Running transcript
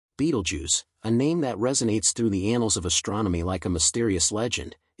Betelgeuse, a name that resonates through the annals of astronomy like a mysterious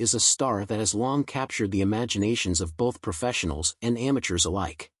legend, is a star that has long captured the imaginations of both professionals and amateurs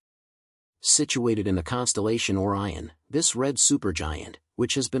alike. Situated in the constellation Orion, this red supergiant,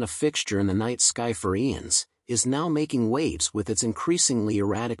 which has been a fixture in the night sky for eons, is now making waves with its increasingly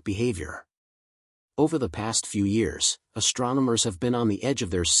erratic behavior. Over the past few years, astronomers have been on the edge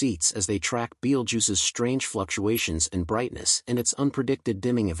of their seats as they track Betelgeuse's strange fluctuations in brightness and its unpredicted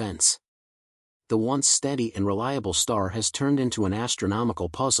dimming events. The once steady and reliable star has turned into an astronomical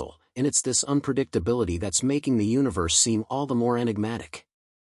puzzle, and it's this unpredictability that's making the universe seem all the more enigmatic.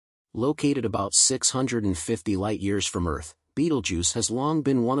 Located about 650 light-years from Earth, Betelgeuse has long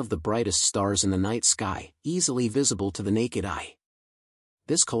been one of the brightest stars in the night sky, easily visible to the naked eye.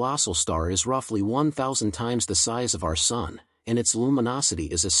 This colossal star is roughly 1,000 times the size of our Sun, and its luminosity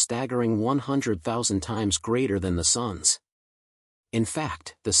is a staggering 100,000 times greater than the Sun's. In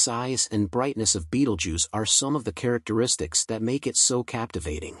fact, the size and brightness of Betelgeuse are some of the characteristics that make it so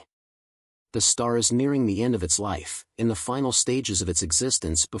captivating. The star is nearing the end of its life, in the final stages of its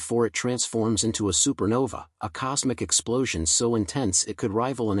existence before it transforms into a supernova, a cosmic explosion so intense it could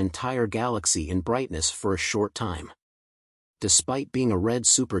rival an entire galaxy in brightness for a short time. Despite being a red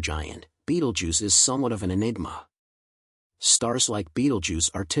supergiant, Betelgeuse is somewhat of an enigma. Stars like Betelgeuse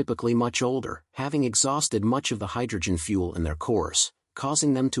are typically much older, having exhausted much of the hydrogen fuel in their cores,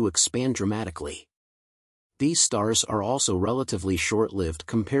 causing them to expand dramatically. These stars are also relatively short-lived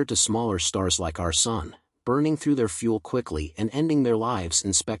compared to smaller stars like our Sun, burning through their fuel quickly and ending their lives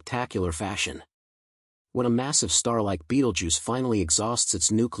in spectacular fashion. When a massive star like Betelgeuse finally exhausts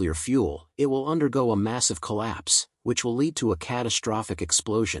its nuclear fuel, it will undergo a massive collapse, which will lead to a catastrophic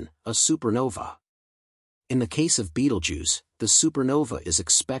explosion, a supernova. In the case of Betelgeuse, the supernova is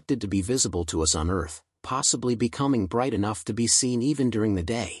expected to be visible to us on Earth, possibly becoming bright enough to be seen even during the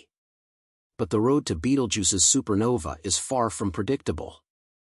day. But the road to Betelgeuse's supernova is far from predictable.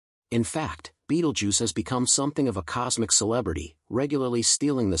 In fact, Betelgeuse has become something of a cosmic celebrity, regularly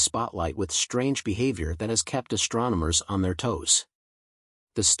stealing the spotlight with strange behavior that has kept astronomers on their toes.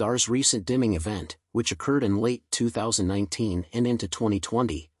 The star's recent dimming event, which occurred in late 2019 and into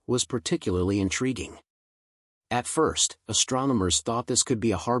 2020, was particularly intriguing. At first, astronomers thought this could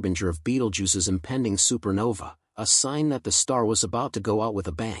be a harbinger of Betelgeuse's impending supernova, a sign that the star was about to go out with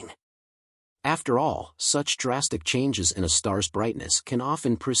a bang. After all, such drastic changes in a star's brightness can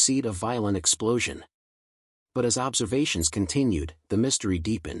often precede a violent explosion. But as observations continued, the mystery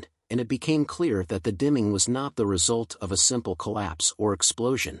deepened, and it became clear that the dimming was not the result of a simple collapse or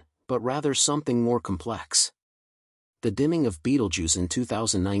explosion, but rather something more complex. The dimming of Betelgeuse in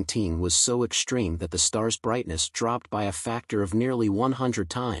 2019 was so extreme that the star's brightness dropped by a factor of nearly 100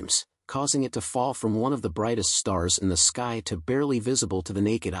 times, causing it to fall from one of the brightest stars in the sky to barely visible to the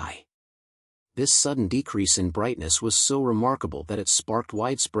naked eye. This sudden decrease in brightness was so remarkable that it sparked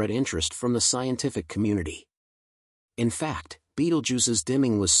widespread interest from the scientific community. In fact, Betelgeuse's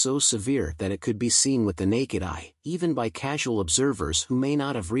dimming was so severe that it could be seen with the naked eye, even by casual observers who may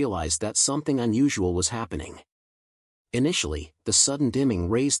not have realized that something unusual was happening. Initially, the sudden dimming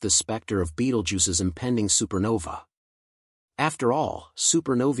raised the specter of Betelgeuse's impending supernova. After all,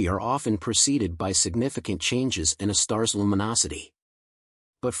 supernovae are often preceded by significant changes in a star's luminosity.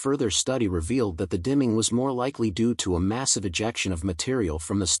 But further study revealed that the dimming was more likely due to a massive ejection of material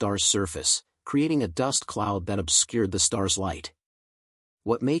from the star's surface, creating a dust cloud that obscured the star's light.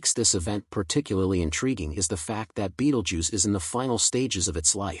 What makes this event particularly intriguing is the fact that Betelgeuse is in the final stages of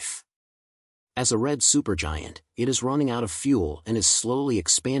its life. As a red supergiant, it is running out of fuel and is slowly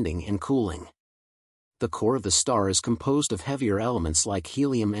expanding and cooling. The core of the star is composed of heavier elements like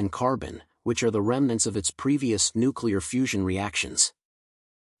helium and carbon, which are the remnants of its previous nuclear fusion reactions.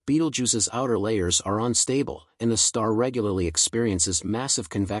 Betelgeuse's outer layers are unstable, and the star regularly experiences massive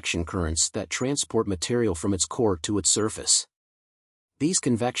convection currents that transport material from its core to its surface. These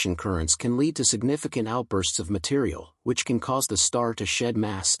convection currents can lead to significant outbursts of material, which can cause the star to shed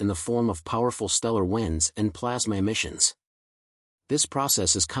mass in the form of powerful stellar winds and plasma emissions. This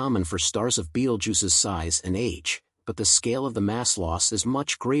process is common for stars of Betelgeuse's size and age, but the scale of the mass loss is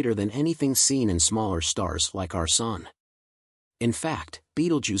much greater than anything seen in smaller stars like our Sun. In fact,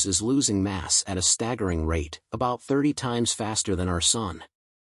 Betelgeuse is losing mass at a staggering rate, about 30 times faster than our Sun.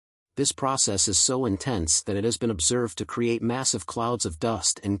 This process is so intense that it has been observed to create massive clouds of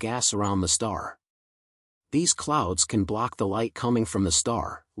dust and gas around the star. These clouds can block the light coming from the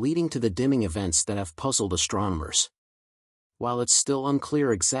star, leading to the dimming events that have puzzled astronomers. While it's still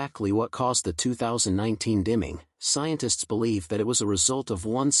unclear exactly what caused the 2019 dimming, scientists believe that it was a result of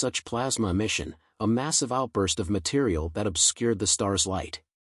one such plasma emission, a massive outburst of material that obscured the star's light.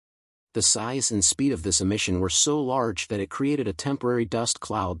 The size and speed of this emission were so large that it created a temporary dust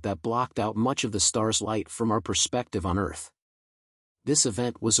cloud that blocked out much of the star's light from our perspective on Earth. This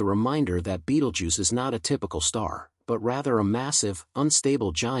event was a reminder that Betelgeuse is not a typical star, but rather a massive,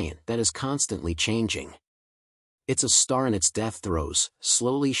 unstable giant that is constantly changing. It's a star in its death throes,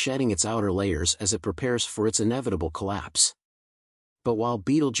 slowly shedding its outer layers as it prepares for its inevitable collapse. But while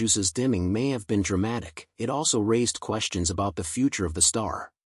Betelgeuse's dimming may have been dramatic, it also raised questions about the future of the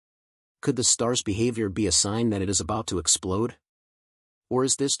star. Could the star's behavior be a sign that it is about to explode? Or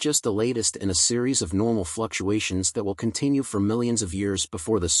is this just the latest in a series of normal fluctuations that will continue for millions of years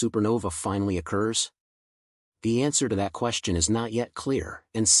before the supernova finally occurs? The answer to that question is not yet clear,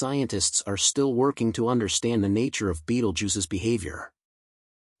 and scientists are still working to understand the nature of Betelgeuse's behavior.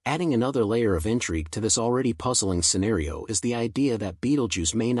 Adding another layer of intrigue to this already puzzling scenario is the idea that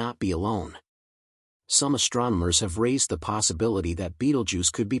Betelgeuse may not be alone. Some astronomers have raised the possibility that Betelgeuse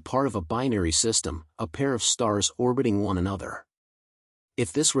could be part of a binary system, a pair of stars orbiting one another.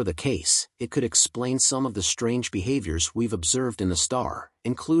 If this were the case, it could explain some of the strange behaviors we've observed in the star,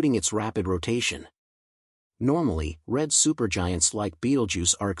 including its rapid rotation. Normally, red supergiants like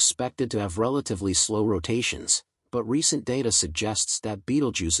Betelgeuse are expected to have relatively slow rotations, but recent data suggests that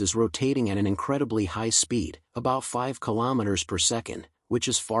Betelgeuse is rotating at an incredibly high speed, about 5 kilometers per second, which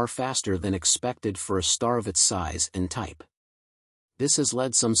is far faster than expected for a star of its size and type. This has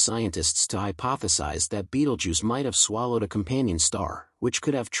led some scientists to hypothesize that Betelgeuse might have swallowed a companion star, which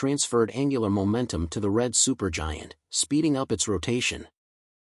could have transferred angular momentum to the red supergiant, speeding up its rotation.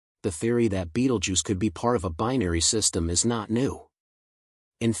 The theory that Betelgeuse could be part of a binary system is not new.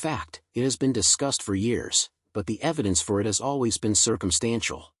 In fact, it has been discussed for years, but the evidence for it has always been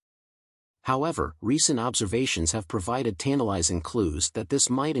circumstantial. However, recent observations have provided tantalizing clues that this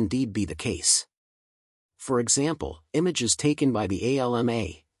might indeed be the case. For example, images taken by the ALMA,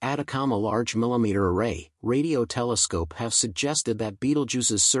 Atacama Large Millimeter Array, radio telescope have suggested that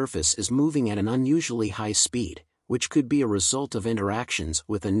Betelgeuse's surface is moving at an unusually high speed, which could be a result of interactions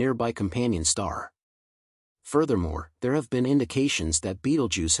with a nearby companion star. Furthermore, there have been indications that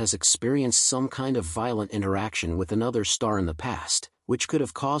Betelgeuse has experienced some kind of violent interaction with another star in the past, which could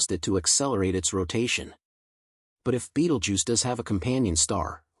have caused it to accelerate its rotation. But if Betelgeuse does have a companion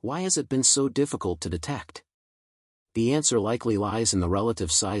star, why has it been so difficult to detect? The answer likely lies in the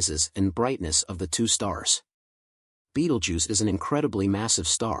relative sizes and brightness of the two stars. Betelgeuse is an incredibly massive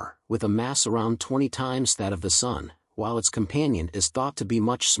star, with a mass around 20 times that of the Sun, while its companion is thought to be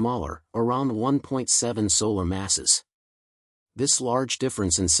much smaller, around 1.7 solar masses. This large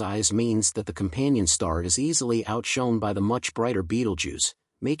difference in size means that the companion star is easily outshone by the much brighter Betelgeuse,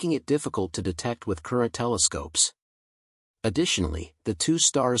 making it difficult to detect with current telescopes. Additionally, the two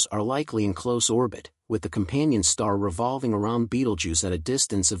stars are likely in close orbit, with the companion star revolving around Betelgeuse at a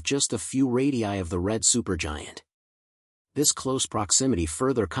distance of just a few radii of the red supergiant. This close proximity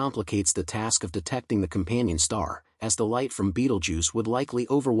further complicates the task of detecting the companion star, as the light from Betelgeuse would likely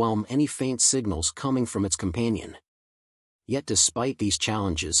overwhelm any faint signals coming from its companion. Yet despite these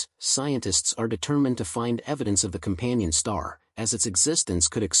challenges, scientists are determined to find evidence of the companion star, as its existence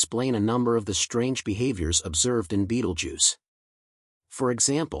could explain a number of the strange behaviors observed in Betelgeuse. For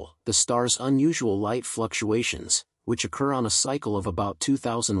example, the star's unusual light fluctuations, which occur on a cycle of about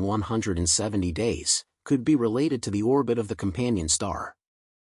 2,170 days, could be related to the orbit of the companion star.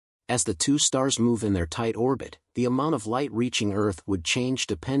 As the two stars move in their tight orbit, the amount of light reaching Earth would change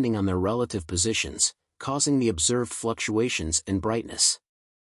depending on their relative positions, causing the observed fluctuations in brightness.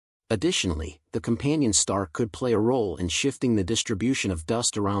 Additionally, the companion star could play a role in shifting the distribution of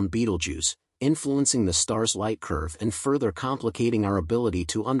dust around Betelgeuse, influencing the star's light curve and further complicating our ability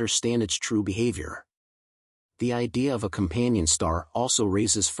to understand its true behavior. The idea of a companion star also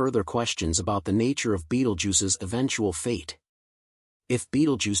raises further questions about the nature of Betelgeuse's eventual fate. If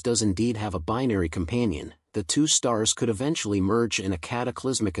Betelgeuse does indeed have a binary companion, the two stars could eventually merge in a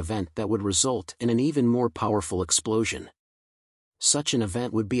cataclysmic event that would result in an even more powerful explosion. Such an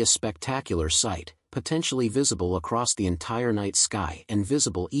event would be a spectacular sight, potentially visible across the entire night sky and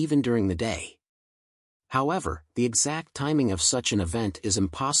visible even during the day. However, the exact timing of such an event is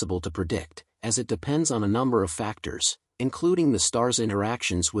impossible to predict, as it depends on a number of factors, including the stars'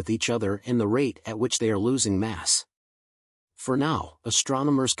 interactions with each other and the rate at which they are losing mass. For now,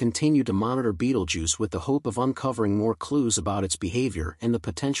 astronomers continue to monitor Betelgeuse with the hope of uncovering more clues about its behavior and the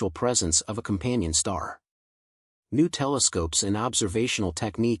potential presence of a companion star. New telescopes and observational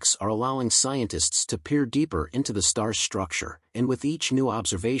techniques are allowing scientists to peer deeper into the star's structure, and with each new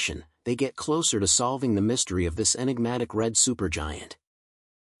observation, they get closer to solving the mystery of this enigmatic red supergiant.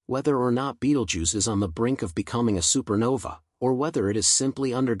 Whether or not Betelgeuse is on the brink of becoming a supernova, or whether it is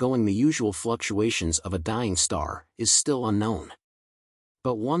simply undergoing the usual fluctuations of a dying star, is still unknown.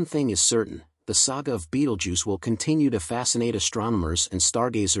 But one thing is certain: the saga of Betelgeuse will continue to fascinate astronomers and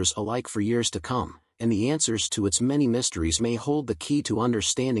stargazers alike for years to come, and the answers to its many mysteries may hold the key to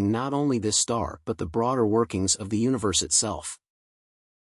understanding not only this star but the broader workings of the universe itself.